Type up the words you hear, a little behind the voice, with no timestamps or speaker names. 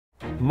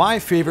My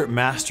favorite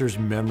Masters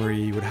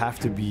memory would have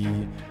to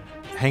be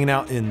hanging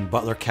out in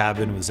Butler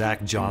Cabin with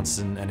Zach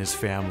Johnson and his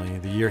family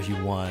the year he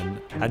won.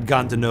 I'd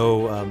gotten to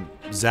know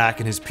Zach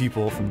and his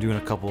people from doing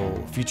a couple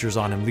features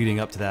on him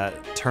leading up to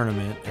that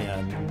tournament,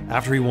 and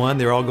after he won,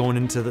 they were all going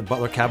into the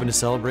Butler Cabin to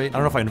celebrate. I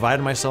don't know if I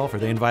invited myself or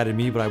they invited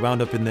me, but I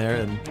wound up in there,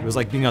 and it was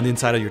like being on the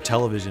inside of your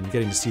television,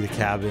 getting to see the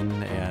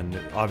cabin, and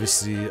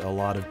obviously a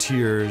lot of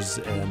tears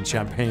and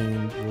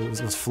champagne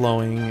was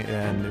flowing,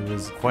 and it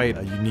was quite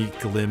a unique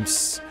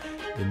glimpse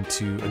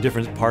into a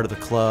different part of the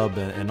club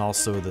and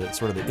also the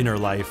sort of the inner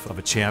life of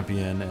a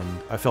champion, and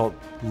I felt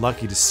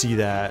lucky to see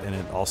that, and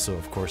it also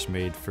of course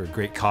made for a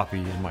great copy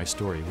in my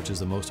story, which is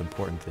the most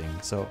important thing.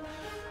 So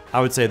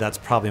I would say that's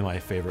probably my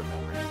favorite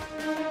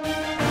memory.